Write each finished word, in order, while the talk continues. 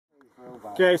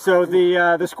Okay, so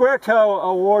the Square Toe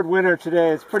Award winner today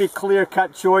is pretty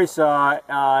clear-cut choice.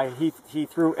 He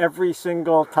threw every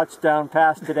single touchdown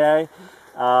pass today,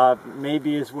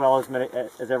 maybe as well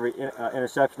as every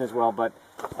interception as well. But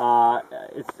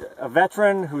it's a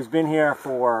veteran who's been here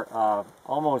for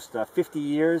almost 50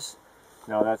 years.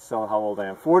 No, that's how old I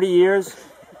am. 40 years,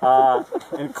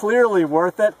 and clearly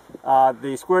worth it.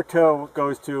 The Square Toe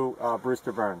goes to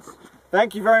Brewster Burns.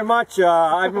 Thank you very much.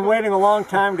 I've been waiting a long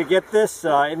time to get this.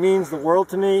 It means the world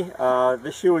to me.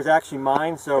 This shoe is actually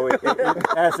mine, so it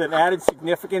has an added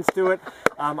significance to it.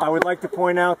 I would like to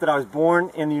point out that I was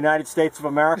born in the United States of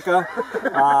America,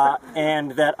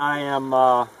 and that I am,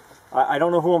 I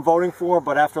don't know who I'm voting for,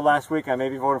 but after last week I may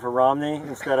be voting for Romney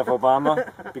instead of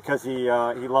Obama because he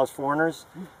loves foreigners.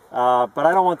 But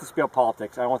I don't want this to be about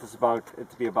politics. I want this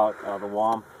to be about the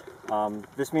WOM.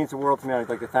 This means the world to me. I'd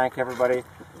like to thank everybody.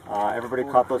 Everybody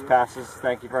caught those passes.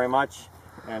 Thank you very much.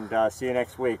 And see you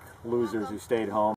next week, losers who stayed home.